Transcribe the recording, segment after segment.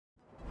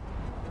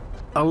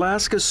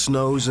Alaska's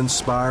snows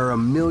inspire a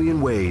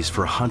million ways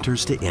for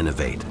hunters to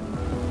innovate.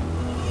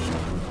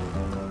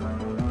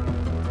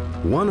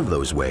 One of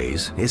those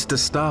ways is to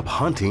stop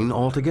hunting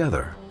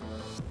altogether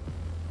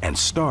and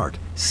start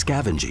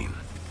scavenging.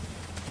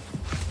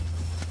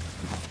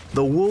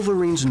 The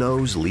Wolverine's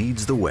nose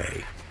leads the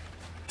way,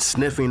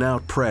 sniffing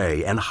out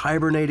prey and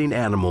hibernating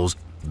animals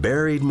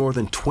buried more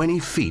than 20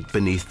 feet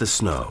beneath the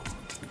snow.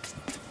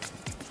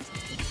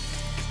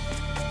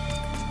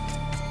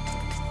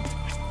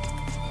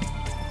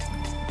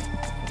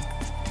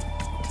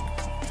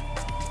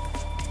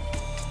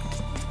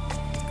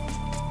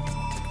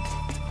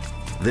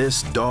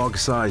 This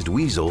dog-sized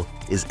weasel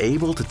is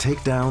able to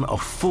take down a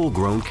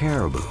full-grown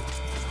caribou.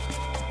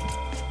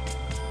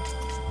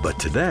 But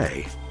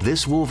today,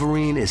 this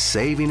Wolverine is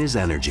saving his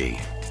energy.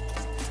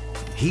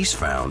 He's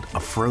found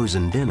a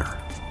frozen dinner.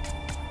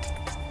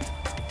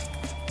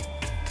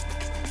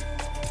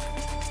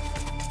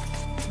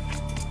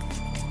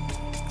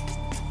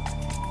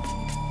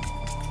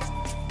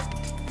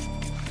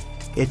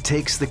 It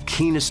takes the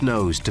keenest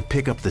nose to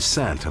pick up the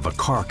scent of a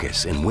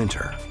carcass in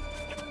winter.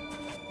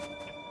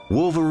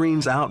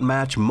 Wolverines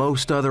outmatch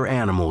most other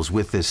animals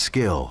with this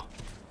skill.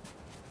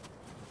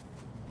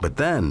 But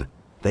then,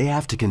 they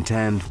have to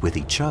contend with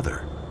each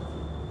other.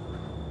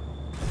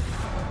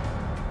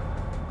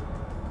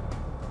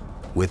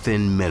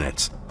 Within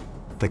minutes,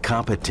 the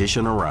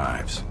competition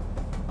arrives.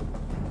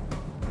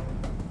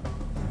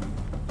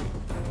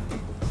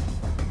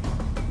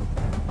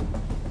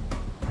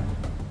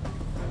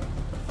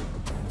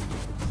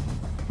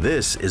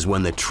 This is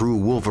when the true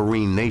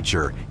Wolverine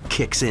nature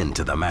kicks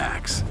into the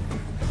max.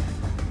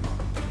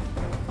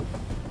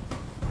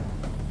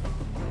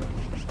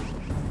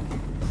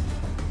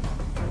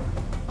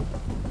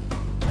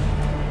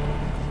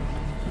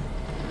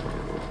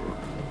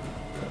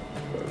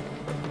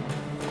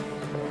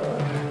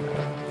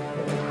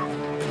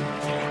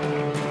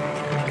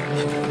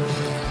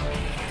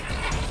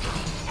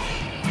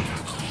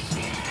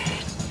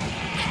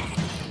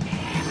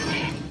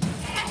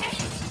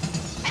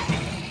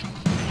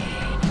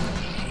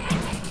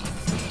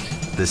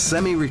 The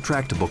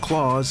semi-retractable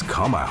claws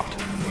come out.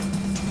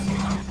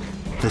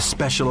 The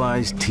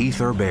specialized teeth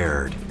are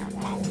bared.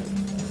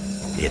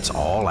 It's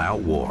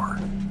all-out war.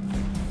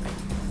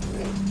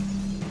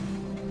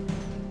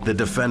 The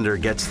defender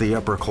gets the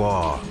upper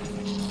claw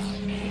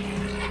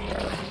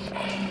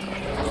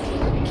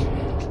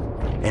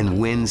and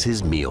wins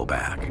his meal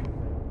back.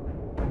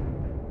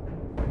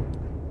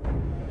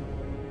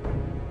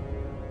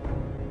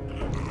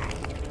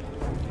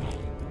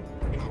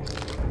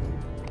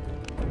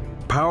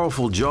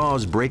 Powerful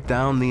jaws break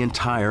down the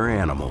entire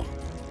animal,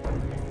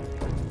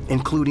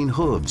 including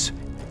hooves,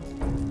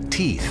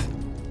 teeth,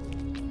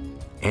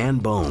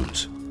 and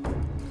bones.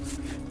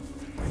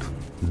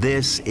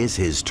 This is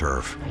his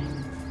turf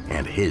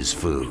and his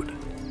food.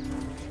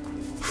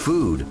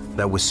 Food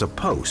that was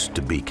supposed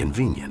to be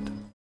convenient.